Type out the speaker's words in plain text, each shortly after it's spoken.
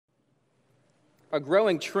A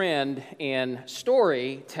growing trend in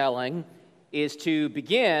storytelling is to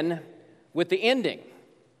begin with the ending. I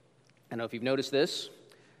don't know if you've noticed this.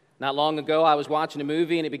 Not long ago, I was watching a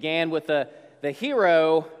movie, and it began with the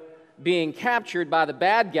hero being captured by the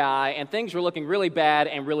bad guy, and things were looking really bad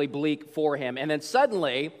and really bleak for him. And then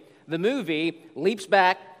suddenly, the movie leaps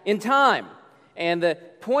back in time. And the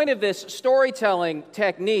point of this storytelling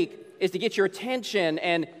technique is to get your attention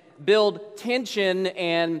and build tension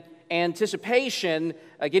and anticipation,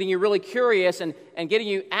 getting you really curious and getting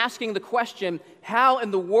you asking the question, how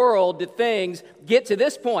in the world did things get to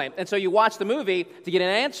this point? And so you watch the movie to get an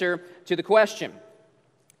answer to the question.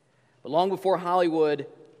 But long before Hollywood,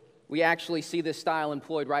 we actually see this style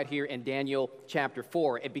employed right here in Daniel chapter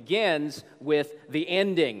 4. It begins with the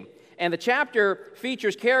ending. And the chapter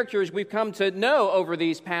features characters we've come to know over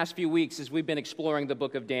these past few weeks as we've been exploring the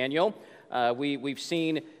book of Daniel. We've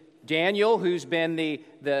seen Daniel, who's been the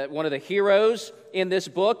one of the heroes in this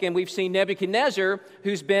book, and we've seen Nebuchadnezzar,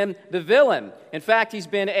 who's been the villain. In fact, he's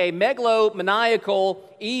been a megalomaniacal,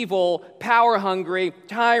 evil, power-hungry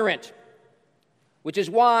tyrant, which is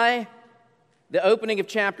why the opening of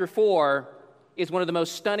chapter 4 is one of the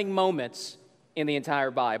most stunning moments in the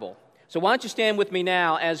entire Bible. So why don't you stand with me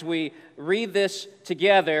now as we read this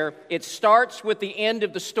together. It starts with the end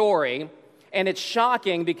of the story, and it's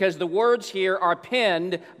shocking because the words here are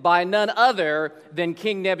penned by none other than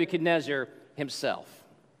King Nebuchadnezzar himself.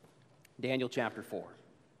 Daniel chapter 4.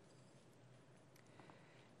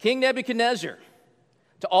 King Nebuchadnezzar,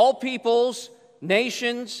 to all peoples,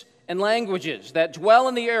 nations, and languages that dwell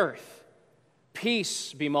in the earth,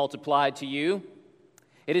 peace be multiplied to you.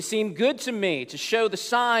 It has seemed good to me to show the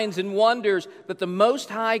signs and wonders that the Most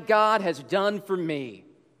High God has done for me.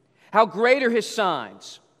 How great are His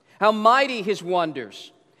signs! How mighty His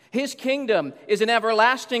wonders! His kingdom is an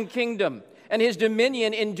everlasting kingdom, and His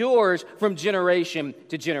dominion endures from generation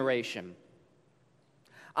to generation.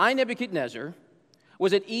 I, Nebuchadnezzar,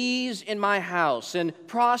 was at ease in my house and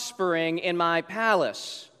prospering in my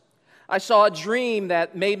palace. I saw a dream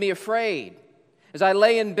that made me afraid. As I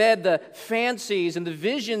lay in bed, the fancies and the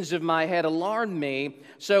visions of my head alarmed me,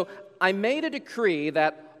 so I made a decree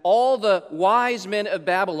that all the wise men of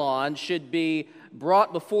Babylon should be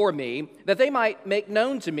brought before me, that they might make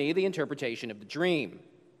known to me the interpretation of the dream.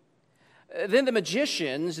 Then the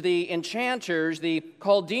magicians, the enchanters, the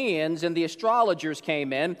Chaldeans, and the astrologers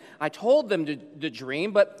came in. I told them the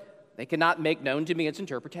dream, but they could not make known to me its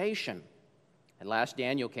interpretation. At last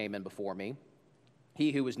Daniel came in before me,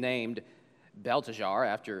 he who was named Belteshazzar,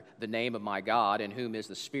 after the name of my God, in whom is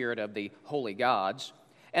the spirit of the holy gods.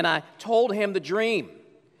 And I told him the dream,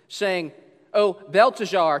 saying, O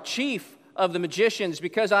Belteshazzar, chief of the magicians,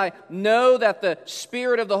 because I know that the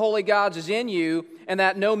spirit of the holy gods is in you, and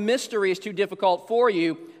that no mystery is too difficult for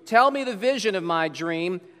you, tell me the vision of my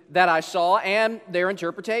dream that I saw and their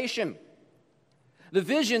interpretation. The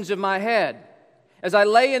visions of my head, as I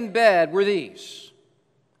lay in bed, were these.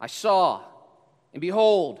 I saw, and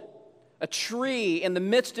behold, a tree in the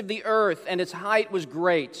midst of the earth, and its height was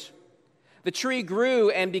great. The tree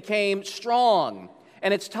grew and became strong,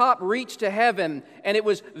 and its top reached to heaven, and it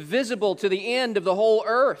was visible to the end of the whole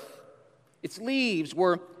earth. Its leaves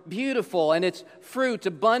were beautiful, and its fruit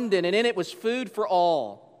abundant, and in it was food for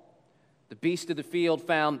all. The beasts of the field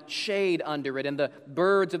found shade under it, and the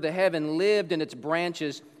birds of the heaven lived in its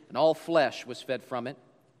branches, and all flesh was fed from it.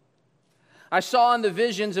 I saw in the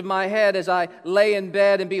visions of my head as I lay in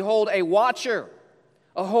bed, and behold, a watcher,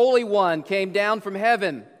 a holy one, came down from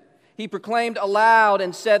heaven. He proclaimed aloud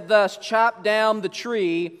and said thus, chop down the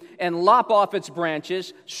tree and lop off its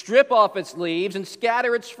branches, strip off its leaves, and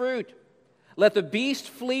scatter its fruit. Let the beast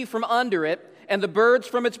flee from under it, and the birds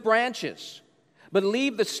from its branches. But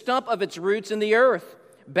leave the stump of its roots in the earth,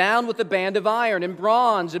 bound with a band of iron and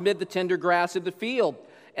bronze amid the tender grass of the field.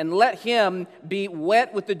 And let him be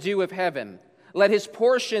wet with the dew of heaven. Let his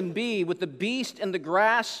portion be with the beast and the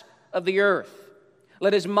grass of the earth.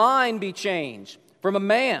 Let his mind be changed from a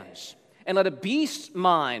man's, and let a beast's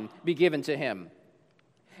mind be given to him.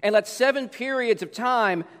 And let 7 periods of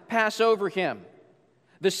time pass over him.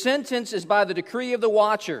 The sentence is by the decree of the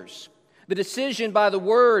watchers, the decision by the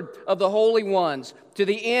word of the holy ones, to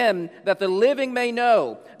the end that the living may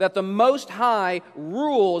know that the Most High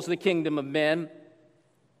rules the kingdom of men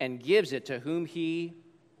and gives it to whom he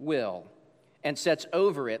will, and sets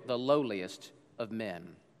over it the lowliest of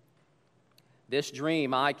men. This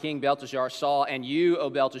dream I, King Belteshazzar, saw, and you, O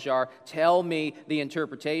Belteshazzar, tell me the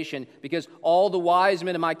interpretation, because all the wise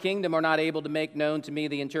men of my kingdom are not able to make known to me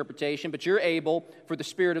the interpretation, but you're able, for the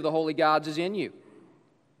spirit of the holy gods is in you.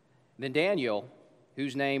 Then Daniel,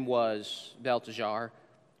 whose name was Belteshazzar,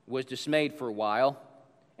 was dismayed for a while,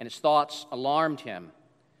 and his thoughts alarmed him.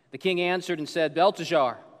 The king answered and said,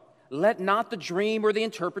 Belteshazzar, let not the dream or the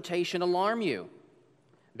interpretation alarm you.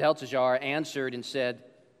 Belteshazzar answered and said,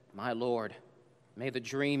 My lord, may the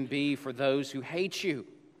dream be for those who hate you,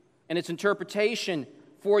 and its interpretation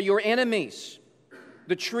for your enemies.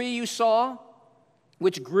 The tree you saw,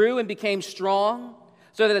 which grew and became strong,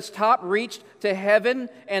 so that its top reached to heaven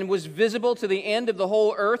and was visible to the end of the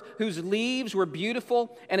whole earth, whose leaves were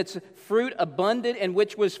beautiful and its fruit abundant, and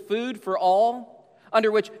which was food for all,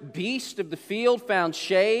 under which beasts of the field found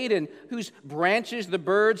shade, and whose branches the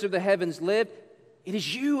birds of the heavens lived. It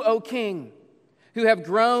is you, O king, who have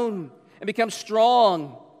grown and become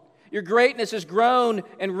strong. Your greatness has grown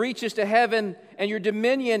and reaches to heaven, and your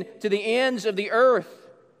dominion to the ends of the earth.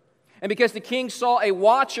 And because the king saw a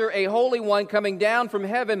watcher, a holy one, coming down from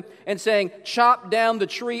heaven and saying, Chop down the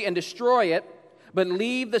tree and destroy it, but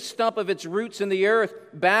leave the stump of its roots in the earth,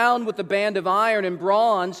 bound with the band of iron and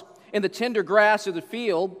bronze in the tender grass of the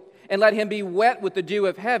field, and let him be wet with the dew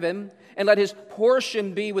of heaven, and let his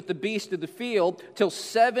portion be with the beast of the field, till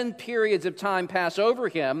 7 periods of time pass over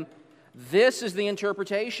him. This is the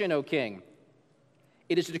interpretation, O king.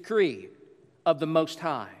 It is a decree of the Most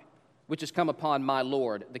High, which has come upon my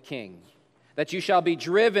lord the king, that you shall be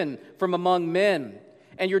driven from among men,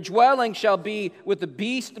 and your dwelling shall be with the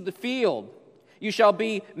beast of the field. You shall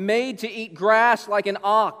be made to eat grass like an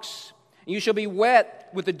ox, and you shall be wet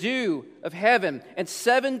with the dew of heaven, and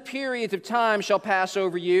 7 periods of time shall pass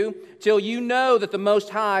over you, till you know that the Most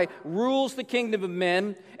High rules the kingdom of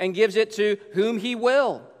men and gives it to whom he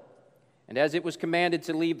will. And as it was commanded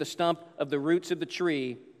to leave the stump of the roots of the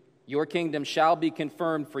tree, your kingdom shall be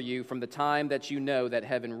confirmed for you from the time that you know that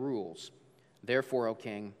heaven rules. Therefore, O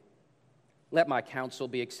king, let my counsel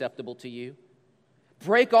be acceptable to you.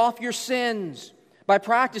 Break off your sins by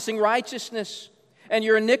practicing righteousness, and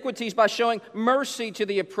your iniquities by showing mercy to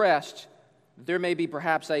the oppressed, that there may be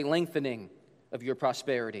perhaps a lengthening of your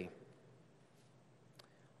prosperity.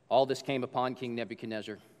 All this came upon King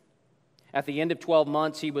Nebuchadnezzar. At the end of 12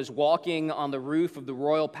 months, he was walking on the roof of the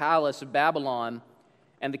royal palace of Babylon,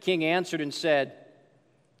 and the king answered and said,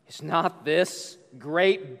 Is not this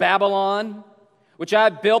great Babylon, which I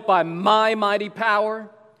have built by my mighty power,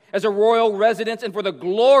 as a royal residence and for the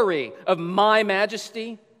glory of my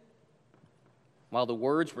majesty? While the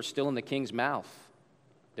words were still in the king's mouth,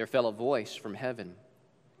 there fell a voice from heaven.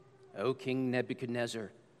 O King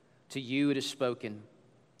Nebuchadnezzar, to you it is spoken,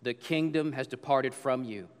 the kingdom has departed from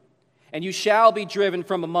you, and you shall be driven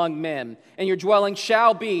from among men, and your dwelling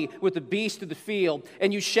shall be with the beast of the field,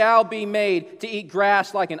 and you shall be made to eat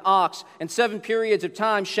grass like an ox, and 7 periods of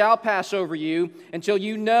time shall pass over you, until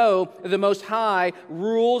you know that the Most High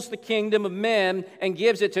rules the kingdom of men and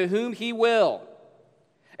gives it to whom he will.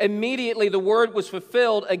 Immediately the word was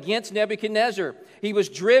fulfilled against Nebuchadnezzar. He was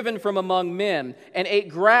driven from among men, and ate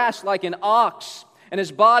grass like an ox, and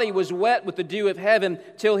his body was wet with the dew of heaven,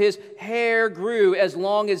 till his hair grew as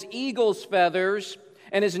long as eagle's feathers,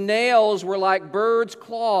 and his nails were like birds'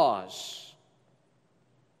 claws.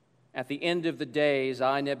 At the end of the days,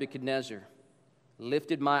 I, Nebuchadnezzar,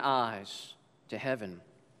 lifted my eyes to heaven,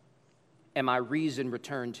 and my reason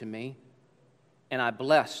returned to me, and I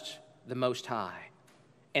blessed the Most High,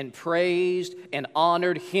 and praised and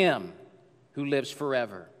honored him who lives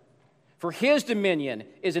forever. For his dominion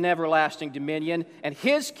is an everlasting dominion, and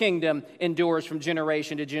his kingdom endures from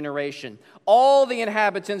generation to generation. All the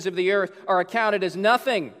inhabitants of the earth are accounted as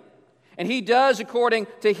nothing, and he does according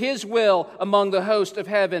to his will among the host of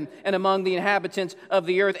heaven and among the inhabitants of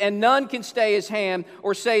the earth. And none can stay his hand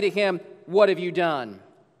or say to him, What have you done?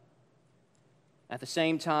 At the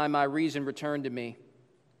same time, my reason returned to me,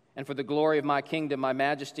 and for the glory of my kingdom, my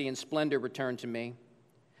majesty and splendor returned to me.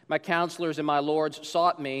 My counselors and my lords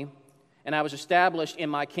sought me, and I was established in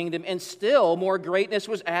my kingdom, and still more greatness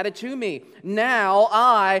was added to me. Now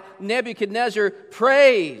I, Nebuchadnezzar,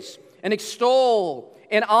 praise and extol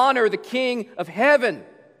and honor the King of heaven.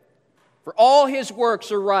 For all his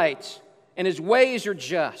works are right, and his ways are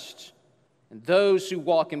just, and those who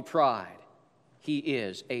walk in pride, he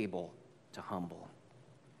is able to humble.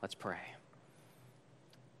 Let's pray.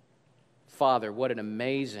 Father, what an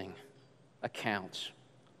amazing account.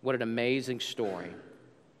 What an amazing story.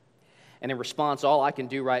 And in response, all I can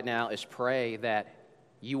do right now is pray that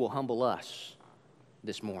you will humble us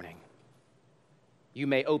this morning. You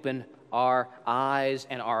may open our eyes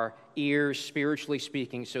and our ears, spiritually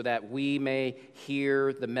speaking, so that we may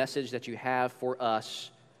hear the message that you have for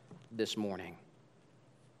us this morning.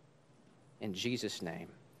 In Jesus' name,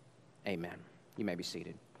 amen. You may be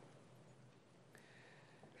seated.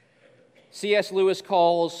 C.S. Lewis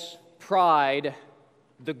calls pride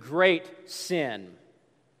the great sin.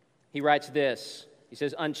 He writes this. He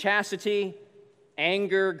says, unchastity,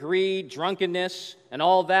 anger, greed, drunkenness, and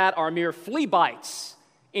all that are mere flea bites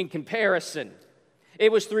in comparison.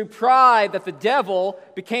 It was through pride that the devil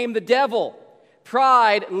became the devil.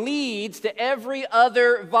 Pride leads to every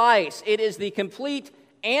other vice. It is the complete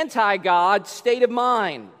anti-God state of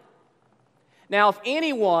mind. Now, if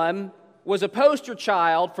anyone was a poster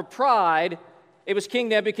child for pride, it was King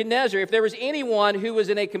Nebuchadnezzar. If there was anyone who was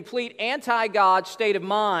in a complete anti-God state of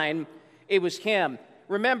mind, it was him.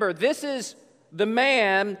 Remember, this is the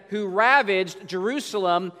man who ravaged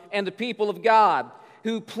Jerusalem and the people of God,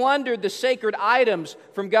 who plundered the sacred items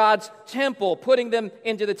from God's temple, putting them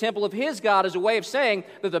into the temple of his God as a way of saying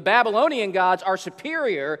that the Babylonian gods are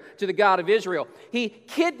superior to the God of Israel. He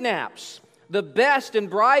kidnaps the best and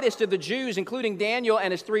brightest of the Jews, including Daniel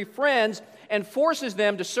and his 3 friends, and forces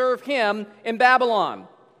them to serve him in Babylon.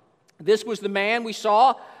 This was the man we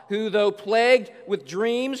saw who, though plagued with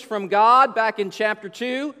dreams from God back in chapter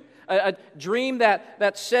 2, a dream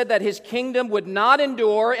that said that his kingdom would not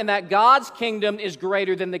endure and that God's kingdom is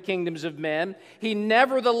greater than the kingdoms of men, he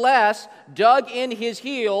nevertheless dug in his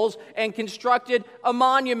heels and constructed a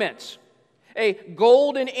monument, a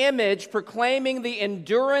golden image proclaiming the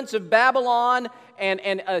endurance of Babylon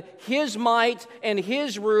and his might and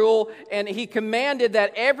his rule, and he commanded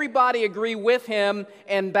that everybody agree with him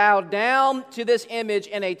and bow down to this image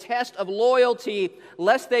in a test of loyalty,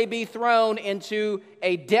 lest they be thrown into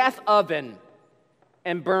a death oven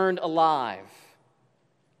and burned alive.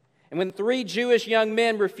 And when 3 Jewish young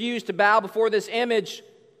men refused to bow before this image,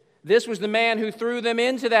 this was the man who threw them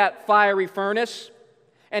into that fiery furnace.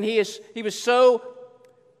 And he was so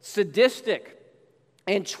sadistic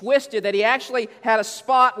and twisted that he actually had a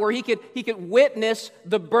spot where he could witness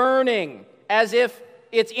the burning as if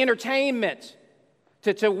it's entertainment,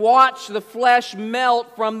 to watch the flesh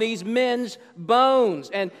melt from these men's bones.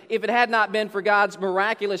 And if it had not been for God's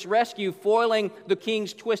miraculous rescue foiling the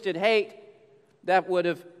king's twisted hate, that would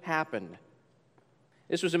have happened.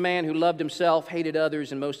 This was a man who loved himself, hated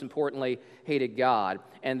others, and most importantly, hated God.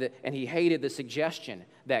 And he hated the suggestion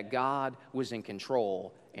that God was in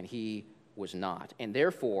control and he was not. And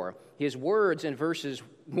therefore, his words in verses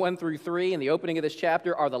 1 through 3 in the opening of this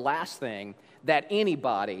chapter are the last thing that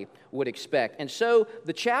anybody would expect. And so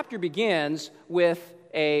the chapter begins with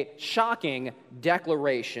a shocking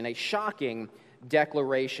declaration,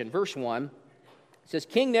 Verse 1 says,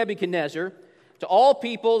 King Nebuchadnezzar, to all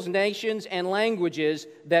peoples, nations, and languages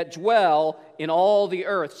that dwell in all the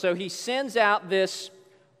earth. So he sends out this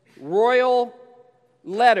royal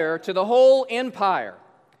letter to the whole empire.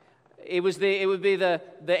 It would be the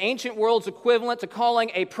ancient world's equivalent to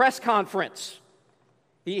calling a press conference.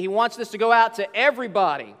 He wants this to go out to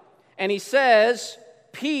everybody. And he says,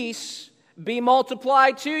 peace be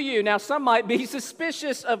multiplied to you. Now, some might be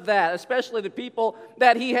suspicious of that, especially the people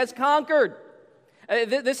that he has conquered.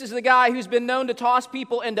 This is the guy who's been known to toss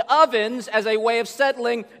people into ovens as a way of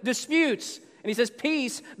settling disputes. And he says,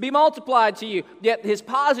 peace be multiplied to you. Yet his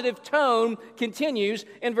positive tone continues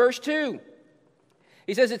in verse 2.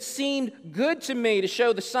 He says, it seemed good to me to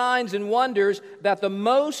show the signs and wonders that the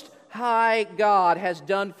Most High God has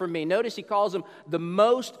done for me. Notice he calls him the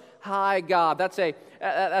Most High God. That's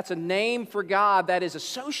a name for God that is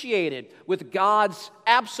associated with God's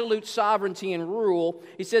absolute sovereignty and rule.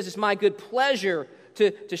 He says, it's my good pleasure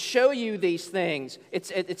to show you these things.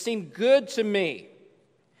 It seemed good to me.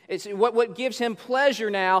 It's what gives him pleasure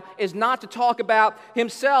now is not to talk about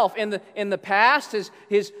himself. In the past,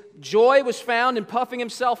 his joy was found in puffing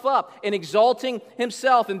himself up, in exalting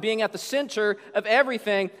himself and being at the center of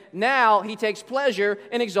everything. Now he takes pleasure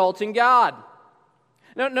in exalting God.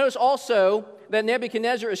 Now, notice also that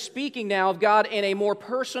Nebuchadnezzar is speaking now of God in a more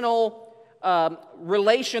personal,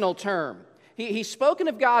 relational term. He's spoken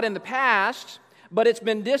of God in the past, but it's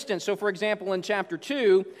been distant. So, for example, in chapter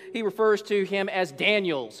 2, he refers to him as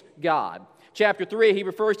Daniel's God. Chapter 3, he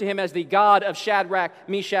refers to him as the God of Shadrach,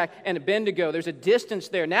 Meshach, and Abednego. There's a distance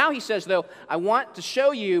there. Now he says, though, I want to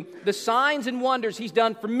show you the signs and wonders he's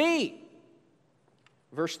done for me.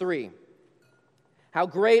 Verse 3, how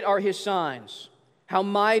great are his signs, how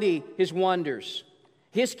mighty his wonders.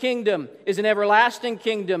 His kingdom is an everlasting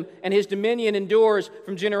kingdom, and his dominion endures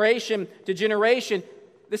from generation to generation.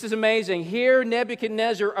 This is amazing. Here,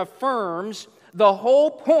 Nebuchadnezzar affirms the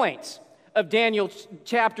whole point of Daniel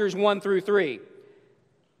chapters 1 through 3.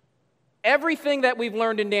 Everything that we've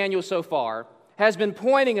learned in Daniel so far has been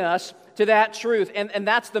pointing us to that truth, and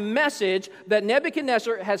that's the message that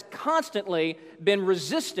Nebuchadnezzar has constantly been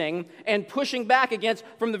resisting and pushing back against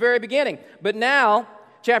from the very beginning. But now,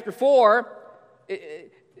 chapter 4,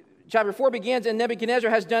 Chapter 4 begins, and Nebuchadnezzar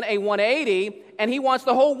has done a 180, and he wants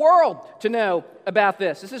the whole world to know about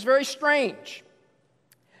this. This is very strange.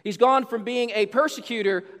 He's gone from being a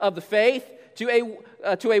persecutor of the faith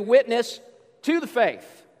to a witness to the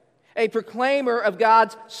faith, a proclaimer of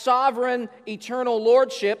God's sovereign, eternal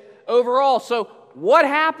lordship over all. So what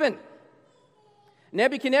happened?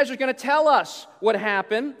 Nebuchadnezzar is going to tell us what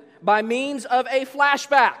happened by means of a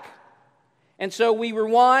flashback. And so we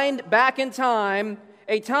rewind back in time,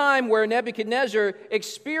 a time where Nebuchadnezzar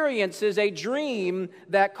experiences a dream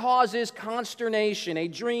that causes consternation, a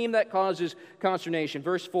dream that causes consternation.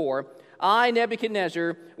 Verse 4, I,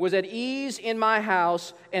 Nebuchadnezzar, was at ease in my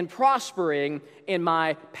house and prospering in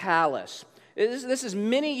my palace. This is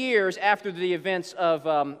many years after the events of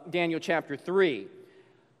Daniel chapter 3,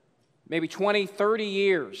 maybe 20, 30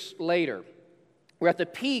 years later. We're at the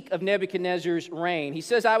peak of Nebuchadnezzar's reign. He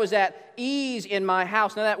says, I was at ease in my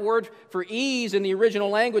house. Now, that word for ease in the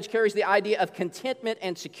original language carries the idea of contentment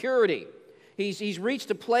and security. He's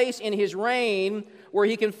reached a place in his reign where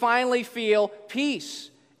he can finally feel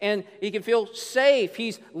peace and he can feel safe.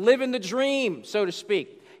 He's living the dream, so to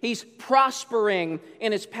speak. He's prospering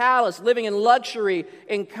in his palace, living in luxury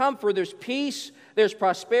and comfort. There's peace. There's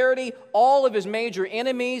prosperity. All of his major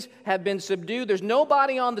enemies have been subdued. There's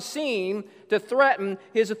nobody on the scene to threaten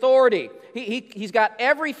his authority. He's got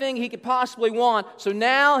everything he could possibly want, so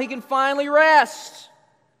now he can finally rest.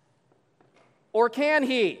 Or can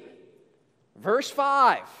he? Verse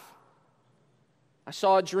 5, I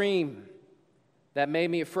saw a dream that made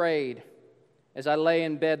me afraid. As I lay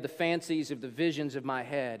in bed, the fancies of the visions of my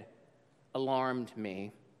head alarmed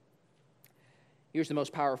me. Here's the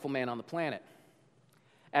most powerful man on the planet.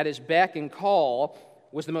 At his beck and call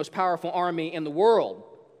was the most powerful army in the world.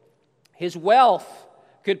 His wealth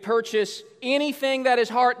could purchase anything that his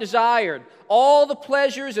heart desired. All the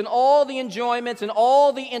pleasures and all the enjoyments and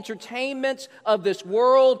all the entertainments of this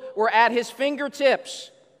world were at his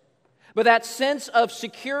fingertips. But that sense of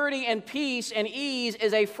security and peace and ease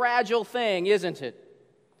is a fragile thing, isn't it?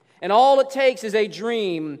 And all it takes is a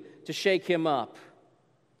dream to shake him up.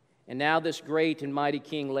 And now this great and mighty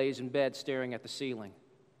king lays in bed staring at the ceiling,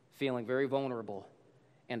 feeling very vulnerable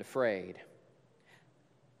and afraid.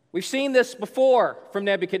 We've seen this before from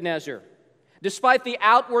Nebuchadnezzar. Despite the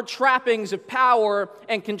outward trappings of power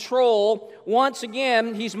and control, once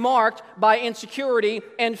again, he's marked by insecurity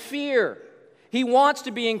and fear. He wants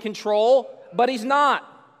to be in control, but he's not.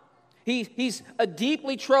 He's a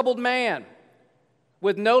deeply troubled man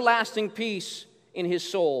with no lasting peace in his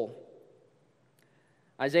soul.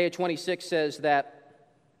 Isaiah 26 says that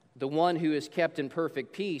the one who is kept in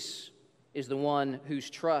perfect peace is the one whose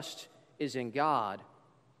trust is in God,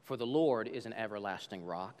 for the Lord is an everlasting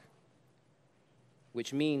rock,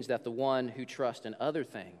 which means that the one who trusts in other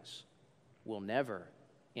things will never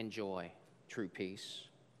enjoy true peace.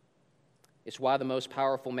 It's why the most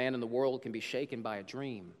powerful man in the world can be shaken by a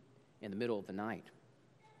dream in the middle of the night.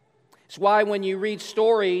 It's why when you read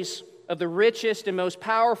stories of the richest and most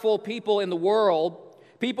powerful people in the world,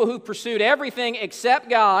 people who pursued everything except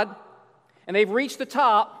God, and they've reached the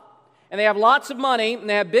top, and they have lots of money, and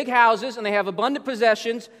they have big houses, and they have abundant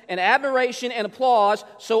possessions, and admiration and applause,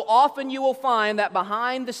 so often you will find that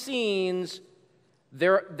behind the scenes,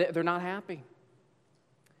 they're not happy.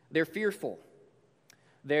 They're fearful.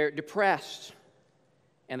 They're depressed.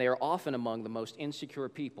 And they are often among the most insecure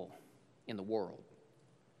people in the world.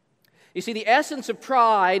 You see, the essence of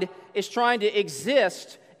pride is trying to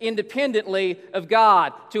exist independently of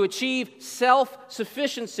God, to achieve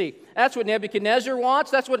self-sufficiency. That's what Nebuchadnezzar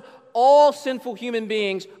wants. That's what all sinful human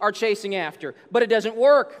beings are chasing after. But it doesn't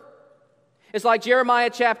work. It's like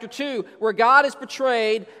Jeremiah chapter 2, where God is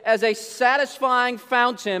portrayed as a satisfying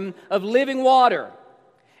fountain of living water.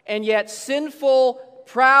 And yet sinful,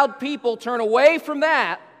 proud people turn away from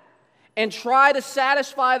that and try to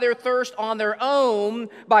satisfy their thirst on their own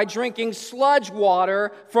by drinking sludge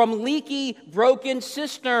water from leaky, broken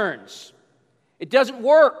cisterns. It doesn't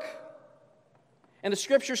work. And the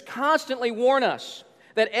Scriptures constantly warn us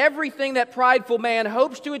that everything that prideful man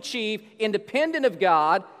hopes to achieve independent of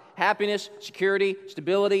God, happiness, security,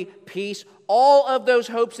 stability, peace, all of those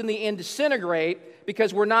hopes in the end disintegrate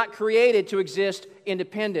because we're not created to exist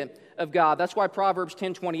independent of God. That's why Proverbs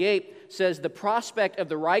 10:28 says, the prospect of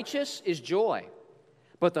the righteous is joy,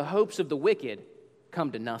 but the hopes of the wicked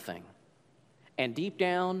come to nothing. And deep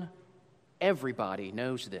down, everybody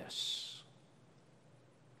knows this,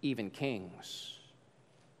 even kings.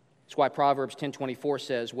 That's why Proverbs 10:24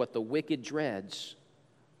 says, what the wicked dreads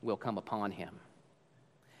will come upon him.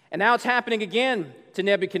 And now it's happening again to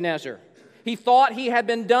Nebuchadnezzar. He thought he had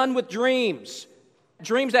been done with dreams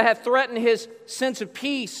that had threatened his sense of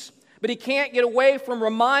peace. But he can't get away from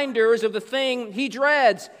reminders of the thing he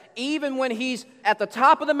dreads. Even when he's at the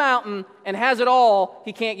top of the mountain and has it all,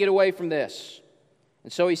 he can't get away from this.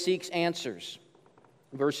 And so he seeks answers.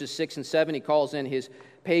 In verses 6 and 7, he calls in his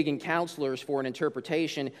pagan counselors for an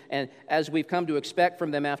interpretation, and as we've come to expect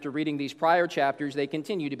from them after reading these prior chapters, they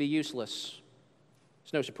continue to be useless.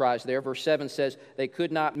 There's no surprise there. Verse 7 says, "They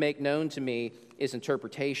could not make known to me his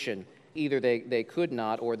interpretation." Either they could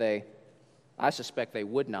not, or I suspect they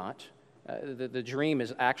would not. The dream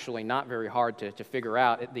is actually not very hard to figure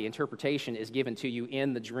out. The interpretation is given to you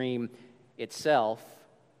in the dream itself.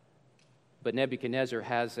 But Nebuchadnezzar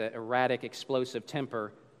has an erratic, explosive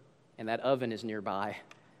temper, and that oven is nearby.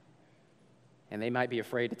 And they might be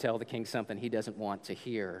afraid to tell the king something he doesn't want to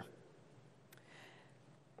hear.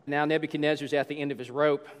 Now Nebuchadnezzar's at the end of his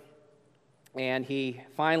rope, and he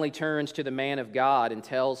finally turns to the man of God and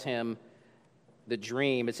tells him the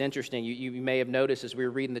dream. It's interesting. You may have noticed as we were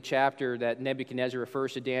reading the chapter that Nebuchadnezzar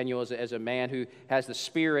refers to Daniel as a man who has the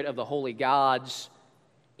spirit of the holy gods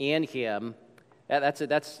in him.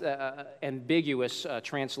 That's ambiguous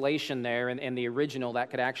translation there. In the original, that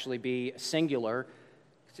could actually be singular.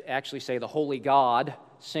 Actually say the holy God,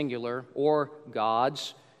 singular, or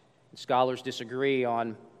gods. Scholars disagree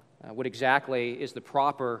on what exactly is the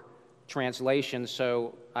proper translation,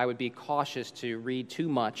 so I would be cautious to read too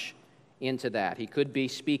much into that. He could be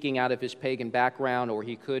speaking out of his pagan background, or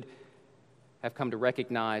he could have come to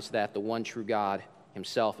recognize that the one true God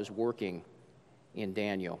himself is working in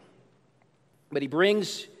Daniel. But he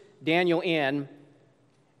brings Daniel in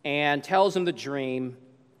and tells him the dream.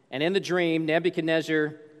 And in the dream,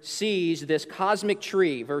 Nebuchadnezzar sees this cosmic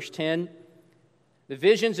tree. Verse 10, "The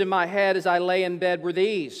visions in my head as I lay in bed were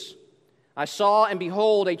these. I saw and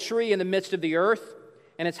behold a tree in the midst of the earth,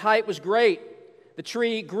 and its height was great. The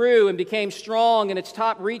tree grew and became strong, and its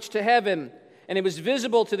top reached to heaven, and it was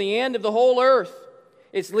visible to the end of the whole earth.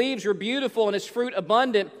 Its leaves were beautiful and its fruit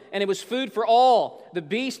abundant, and it was food for all. The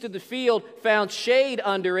beasts of the field found shade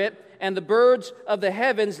under it, and the birds of the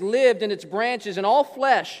heavens lived in its branches, and all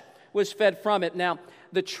flesh was fed from it." Now,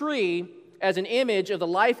 the tree, as an image of the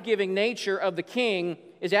life-giving nature of the king,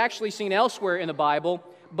 is actually seen elsewhere in the Bible,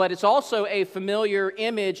 but it's also a familiar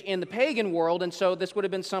image in the pagan world, and so this would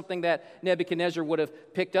have been something that Nebuchadnezzar would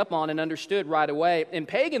have picked up on and understood right away. In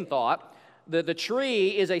pagan thought, the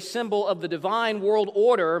tree is a symbol of the divine world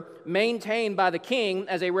order maintained by the king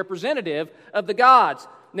as a representative of the gods.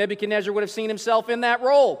 Nebuchadnezzar would have seen himself in that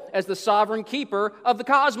role as the sovereign keeper of the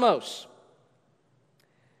cosmos.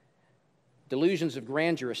 Delusions of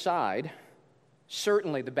grandeur aside,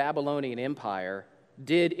 certainly the Babylonian Empire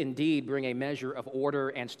did indeed bring a measure of order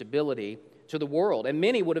and stability to the world, and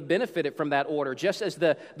many would have benefited from that order, just as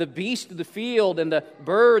the beasts of the field and the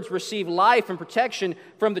birds receive life and protection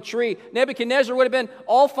from the tree. Nebuchadnezzar would have been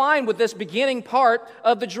all fine with this beginning part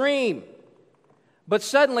of the dream. But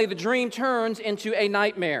suddenly the dream turns into a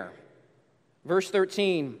nightmare. Verse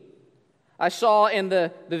 13, "I saw in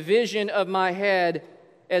the vision of my head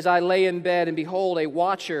as I lay in bed, and behold, a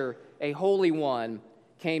watcher, a holy one,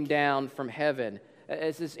 came down from heaven."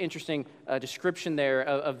 It's this interesting description there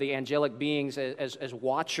of the angelic beings as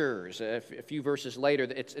watchers. A few verses later,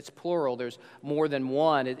 it's plural. There's more than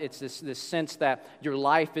one. It's this sense that your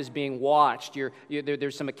life is being watched.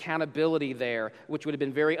 There's some accountability there, which would have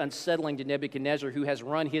been very unsettling to Nebuchadnezzar, who has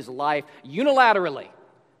run his life unilaterally,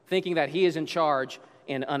 thinking that he is in charge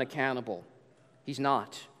and unaccountable. He's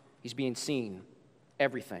not. He's being seen.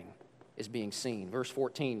 Everything is being seen. Verse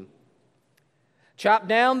 14. "Chop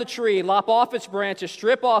down the tree, lop off its branches,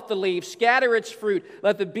 strip off the leaves, scatter its fruit.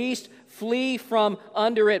 Let the beast flee from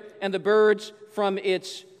under it, and the birds from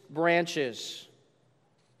its branches.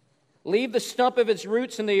 Leave the stump of its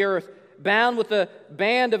roots in the earth, bound with a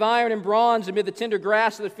band of iron and bronze amid the tender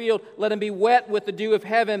grass of the field. Let him be wet with the dew of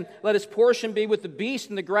heaven. Let his portion be with the beast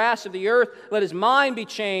and the grass of the earth. Let his mind be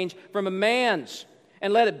changed from a man's,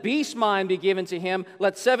 and let a beast's mind be given to him.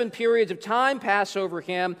 Let 7 periods of time pass over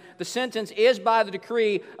him. The sentence is by the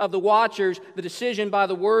decree of the watchers, the decision by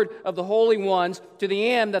the word of the holy ones, to the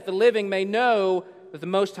end that the living may know that the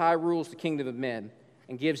Most High rules the kingdom of men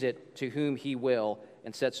and gives it to whom he will,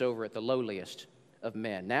 and sets over it the lowliest of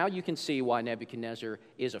men." Now you can see why Nebuchadnezzar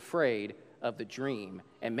is afraid of the dream,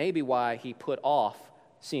 and maybe why he put off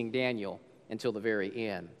seeing Daniel until the very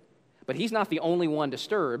end. But he's not the only one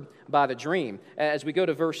disturbed by the dream. As we go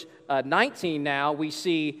to verse 19 now, we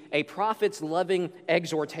see a prophet's loving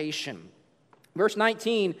exhortation. Verse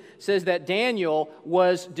 19 says that Daniel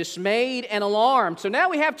was dismayed and alarmed. So now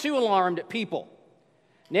we have 2 alarmed people.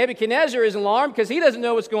 Nebuchadnezzar is alarmed because he doesn't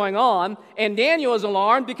know what's going on, and Daniel is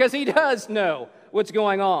alarmed because he does know what's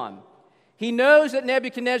going on. He knows that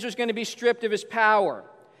Nebuchadnezzar is going to be stripped of his power.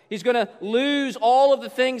 He's going to lose all of the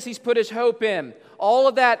things he's put his hope in. All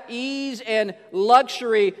of that ease and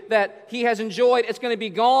luxury that he has enjoyed, it's going to be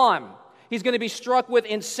gone. He's going to be struck with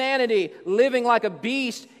insanity, living like a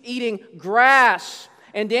beast, eating grass.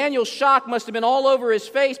 And Daniel's shock must have been all over his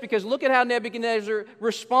face, because look at how Nebuchadnezzar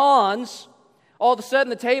responds. All of a sudden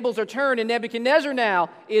the tables are turned, and Nebuchadnezzar now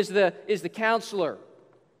is the counselor.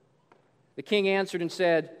 The king answered and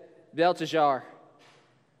said, Belteshazzar,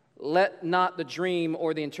 let not the dream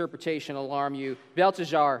or the interpretation alarm you.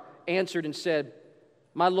 Belteshazzar answered and said,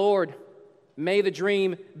 my lord, may the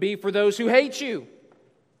dream be for those who hate you,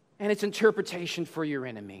 and its interpretation for your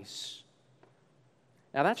enemies.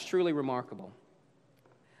 Now that's truly remarkable.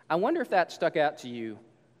 I wonder if that stuck out to you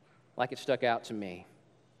like it stuck out to me.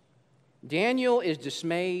 Daniel is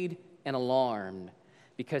dismayed and alarmed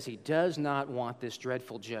because he does not want this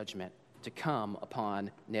dreadful judgment to come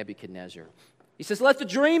upon Nebuchadnezzar. He says, let the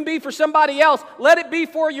dream be for somebody else. Let it be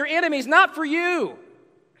for your enemies, not for you.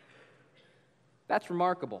 That's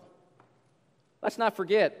remarkable. Let's not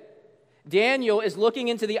forget, Daniel is looking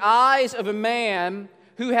into the eyes of a man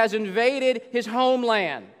who has invaded his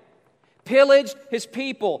homeland, pillaged his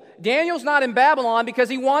people. Daniel's not in Babylon because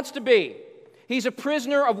he wants to be. He's a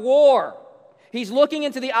prisoner of war. He's looking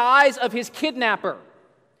into the eyes of his kidnapper.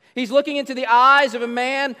 He's looking into the eyes of a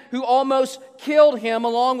man who almost killed him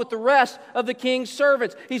along with the rest of the king's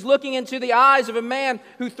servants. He's looking into the eyes of a man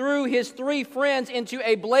who threw his 3 friends into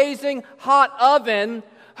a blazing hot oven,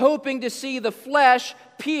 hoping to see the flesh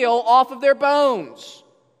peel off of their bones.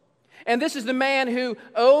 And this is the man who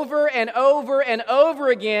over and over and over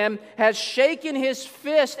again has shaken his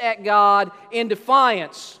fist at God in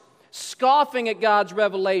defiance, scoffing at God's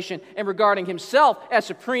revelation and regarding himself as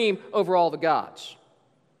supreme over all the gods.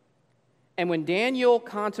 And when Daniel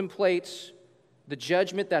contemplates the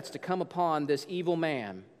judgment that's to come upon this evil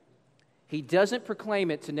man, he doesn't proclaim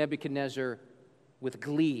it to Nebuchadnezzar with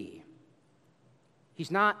glee. He's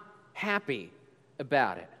not happy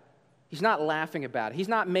about it. He's not laughing about it. He's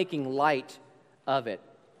not making light of it.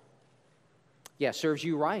 Yeah, serves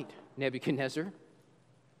you right, Nebuchadnezzar.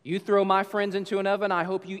 You throw my friends into an oven, I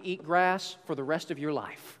hope you eat grass for the rest of your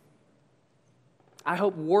life. I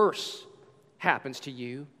hope worse happens to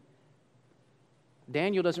you.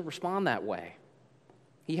 Daniel doesn't respond that way.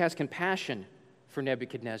 He has compassion for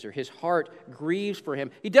Nebuchadnezzar. His heart grieves for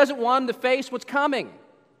him. He doesn't want him to face what's coming.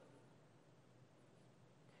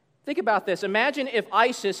 Think about this. Imagine if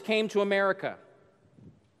ISIS came to America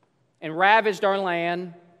and ravaged our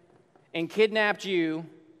land and kidnapped you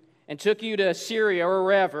and took you to Syria or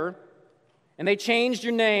wherever, and they changed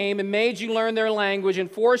your name and made you learn their language and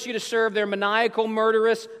forced you to serve their maniacal,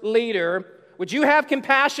 murderous leader. Would you have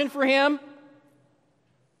compassion for him?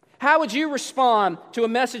 How would you respond to a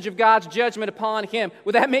message of God's judgment upon him?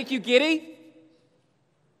 Would that make you giddy?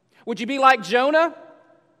 Would you be like Jonah,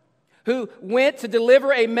 who went to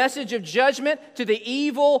deliver a message of judgment to the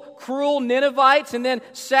evil, cruel Ninevites and then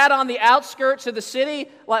sat on the outskirts of the city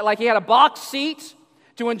like he had a box seat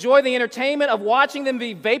to enjoy the entertainment of watching them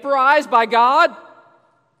be vaporized by God?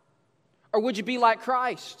 Or would you be like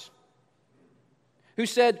Christ, who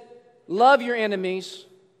said, love your enemies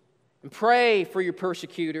and pray for your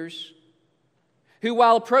persecutors, who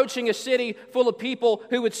while approaching a city full of people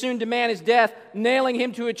who would soon demand his death, nailing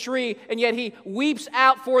him to a tree, and yet he weeps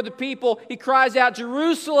out for the people. He cries out,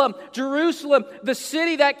 Jerusalem, Jerusalem, the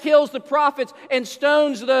city that kills the prophets and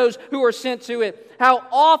stones those who are sent to it. How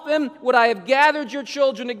often would I have gathered your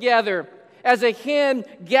children together as a hen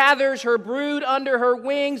gathers her brood under her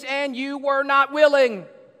wings, and you were not willing?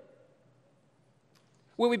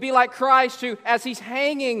 Will we be like Christ, who, as he's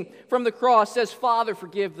hanging from the cross, says, Father,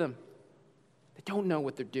 forgive them. They don't know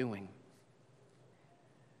what they're doing.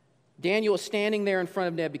 Daniel is standing there in front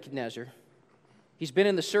of Nebuchadnezzar. He's been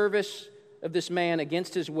in the service of this man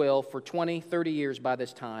against his will for 20, 30 years by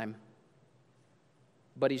this time.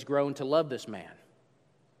 But he's grown to love this man,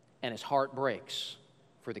 and his heart breaks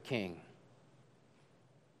for the king.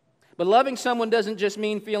 But loving someone doesn't just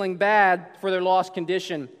mean feeling bad for their lost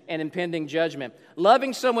condition and impending judgment.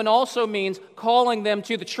 Loving someone also means calling them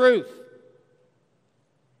to the truth.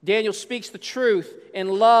 Daniel speaks the truth in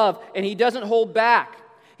love, and he doesn't hold back.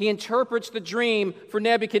 He interprets the dream for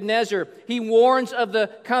Nebuchadnezzar. He warns of the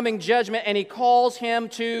coming judgment, and he calls him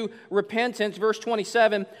to repentance. Verse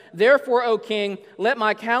 27, Therefore, O king, let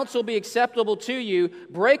my counsel be acceptable to you.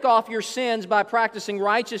 Break off your sins by practicing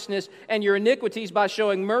righteousness, and your iniquities by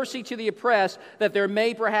showing mercy to the oppressed, that there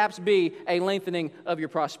may perhaps be a lengthening of your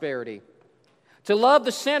prosperity. To love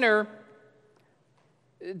the sinner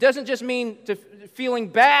doesn't just mean feeling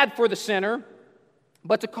bad for the sinner.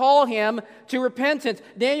 but to call him to repentance.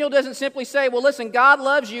 Daniel doesn't simply say, well, listen, God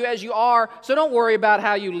loves you as you are, so don't worry about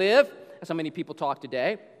how you live. That's how many people talk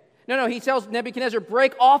today. No, he tells Nebuchadnezzar,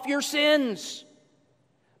 break off your sins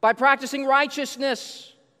by practicing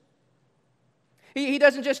righteousness. He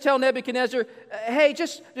doesn't just tell Nebuchadnezzar, hey,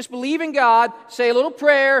 just believe in God, say a little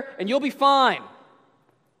prayer, and you'll be fine.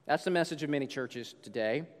 That's the message of many churches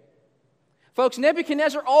today. Folks,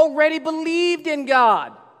 Nebuchadnezzar already believed in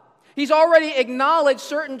God. He's already acknowledged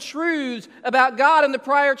certain truths about God in the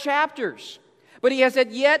prior chapters. But he has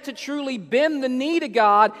yet to truly bend the knee to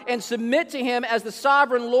God and submit to him as the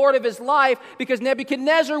sovereign Lord of his life, because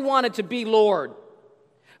Nebuchadnezzar wanted to be Lord.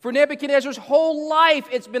 For Nebuchadnezzar's whole life,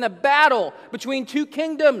 it's been a battle between two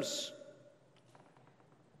kingdoms.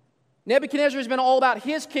 Nebuchadnezzar has been all about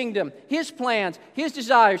his kingdom, his plans, his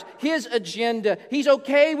desires, his agenda. He's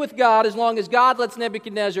okay with God as long as God lets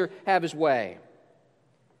Nebuchadnezzar have his way.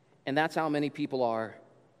 And that's how many people are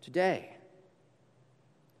today.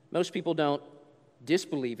 Most people don't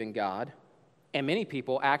disbelieve in God, and many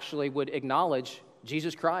people actually would acknowledge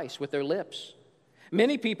Jesus Christ with their lips.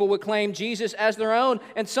 Many people would claim Jesus as their own,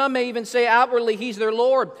 and some may even say outwardly he's their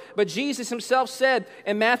Lord. But Jesus himself said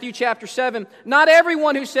in Matthew chapter 7, not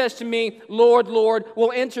everyone who says to me, Lord, Lord,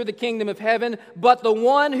 will enter the kingdom of heaven, but the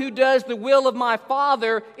one who does the will of my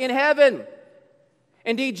Father in heaven.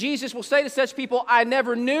 Indeed, Jesus will say to such people, I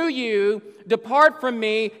never knew you. Depart from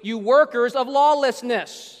me, you workers of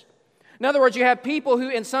lawlessness. In other words, you have people who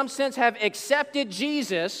in some sense have accepted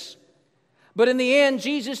Jesus, but in the end,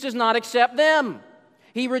 Jesus does not accept them.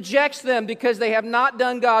 He rejects them because they have not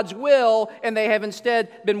done God's will, and they have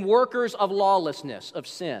instead been workers of lawlessness, of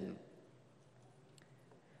sin.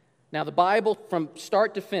 Now, the Bible, from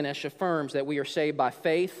start to finish, affirms that we are saved by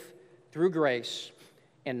faith through grace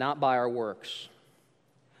and not by our works.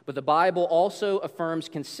 But the Bible also affirms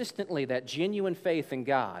consistently that genuine faith in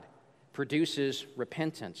God produces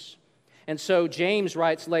repentance. And so James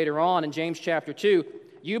writes later on in James chapter 2,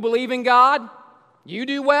 you believe in God, you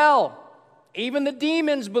do well. Even the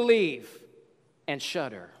demons believe and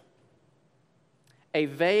shudder. A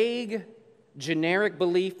vague, generic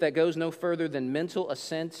belief that goes no further than mental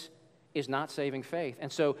assent is not saving faith.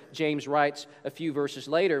 And so James writes a few verses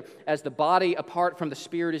later, as the body apart from the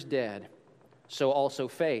spirit is dead, so also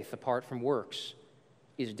faith apart from works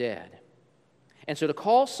is dead. And so to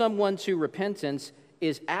call someone to repentance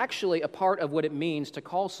is actually a part of what it means to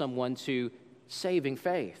call someone to saving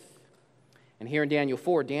faith. And here in Daniel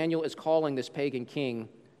 4, Daniel is calling this pagan king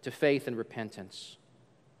to faith and repentance.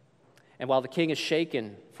 And while the king is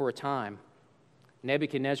shaken for a time,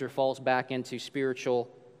 Nebuchadnezzar falls back into spiritual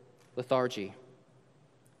lethargy.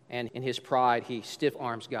 And in his pride, he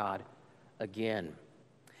stiff-arms God again.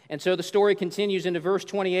 And so the story continues into verse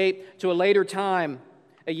 28 to a later time,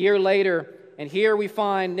 a year later, and here we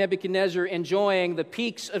find Nebuchadnezzar enjoying the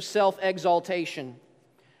peaks of self-exaltation.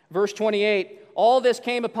 Verse 28, all this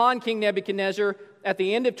came upon King Nebuchadnezzar. At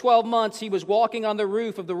the end of 12 months, he was walking on the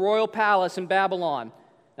roof of the royal palace in Babylon.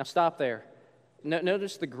 Now stop there.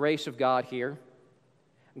 Notice the grace of God here.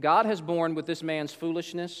 God has borne with this man's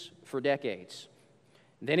foolishness for decades.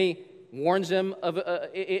 Then he warns him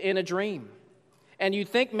in a dream. And you'd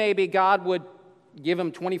think maybe God would give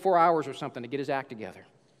him 24 hours or something to get his act together.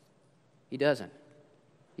 He doesn't.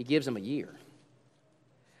 He gives him a year.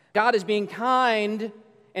 God is being kind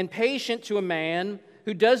and patient to a man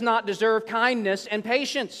who does not deserve kindness and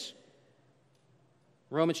patience.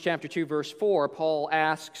 Romans chapter 2, verse 4, Paul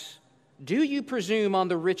asks, do you presume on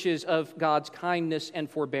the riches of God's kindness and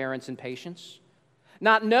forbearance and patience,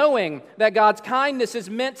 not knowing that God's kindness is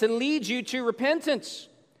meant to lead you to repentance?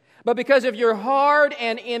 But because of your hard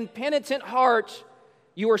and impenitent heart,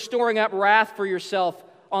 you are storing up wrath for yourself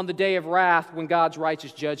on the day of wrath when God's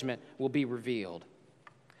righteous judgment will be revealed.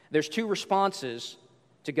 There's two responses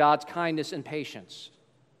to God's kindness and patience: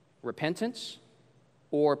 repentance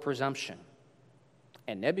or presumption.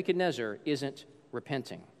 And Nebuchadnezzar isn't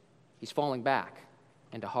repenting. He's falling back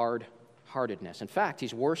into hard-heartedness. In fact,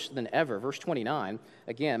 he's worse than ever. Verse 29,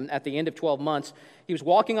 again, at the end of 12 months, he was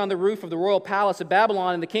walking on the roof of the royal palace of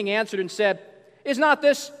Babylon, and the king answered and said, is not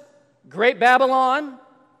this great Babylon,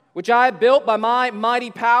 which I have built by my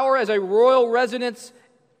mighty power as a royal residence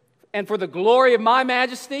and for the glory of my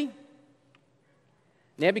majesty?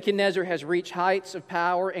 Nebuchadnezzar has reached heights of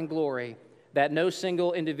power and glory that no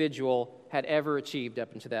single individual had ever achieved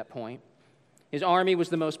up until that point. His army was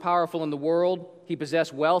the most powerful in the world. He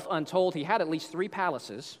possessed wealth untold. He had at least 3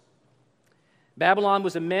 palaces. Babylon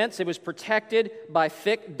was immense. It was protected by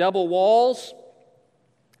thick double walls.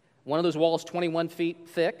 One of those walls 21 feet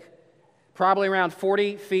thick, probably around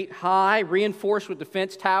 40 feet high, reinforced with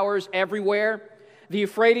defense towers everywhere. The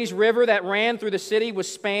Euphrates River that ran through the city was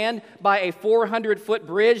spanned by a 400-foot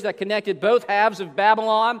bridge that connected both halves of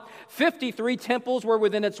Babylon. 53 temples were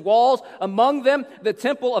within its walls, among them the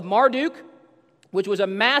Temple of Marduk, which was a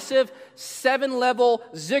massive 7-level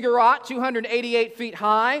ziggurat, 288 feet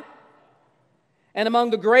high. And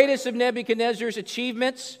among the greatest of Nebuchadnezzar's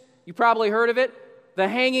achievements, you probably heard of it, the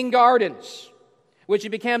Hanging Gardens, which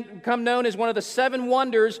had become known as one of the 7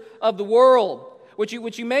 wonders of the world. What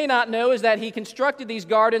you may not know is that he constructed these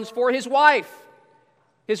gardens for his wife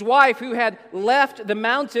who had left the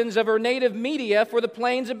mountains of her native Media for the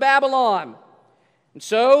plains of Babylon. And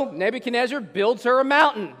so Nebuchadnezzar builds her a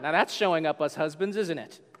mountain. Now that's showing up us husbands, isn't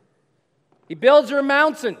it? He builds her a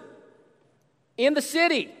mountain in the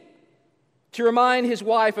city to remind his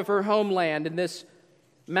wife of her homeland. And this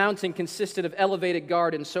mountain consisted of elevated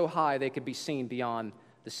gardens so high they could be seen beyond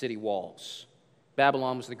the city walls.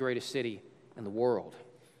 Babylon was the greatest city in the world.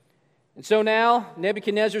 And so now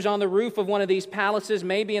Nebuchadnezzar's on the roof of one of these palaces,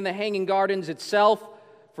 maybe in the Hanging Gardens itself,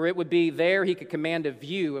 for it would be there he could command a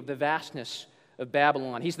view of the vastness of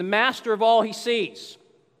Babylon. He's the master of all he sees.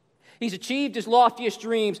 He's achieved his loftiest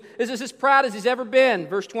dreams. Is as proud as he's ever been.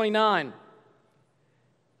 Verse 29.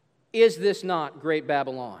 Is this not great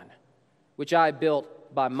Babylon, which I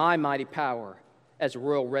built by my mighty power as a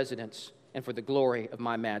royal residence and for the glory of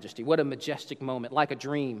my majesty? What a majestic moment, like a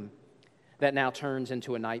dream that now turns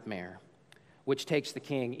into a nightmare, which takes the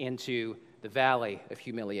king into the valley of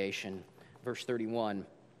humiliation. Verse 31.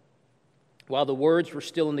 While the words were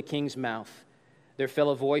still in the king's mouth, there fell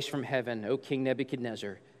a voice from heaven, O King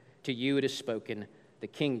Nebuchadnezzar, to you it is spoken, the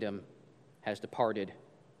kingdom has departed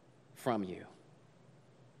from you.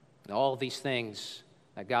 And all of these things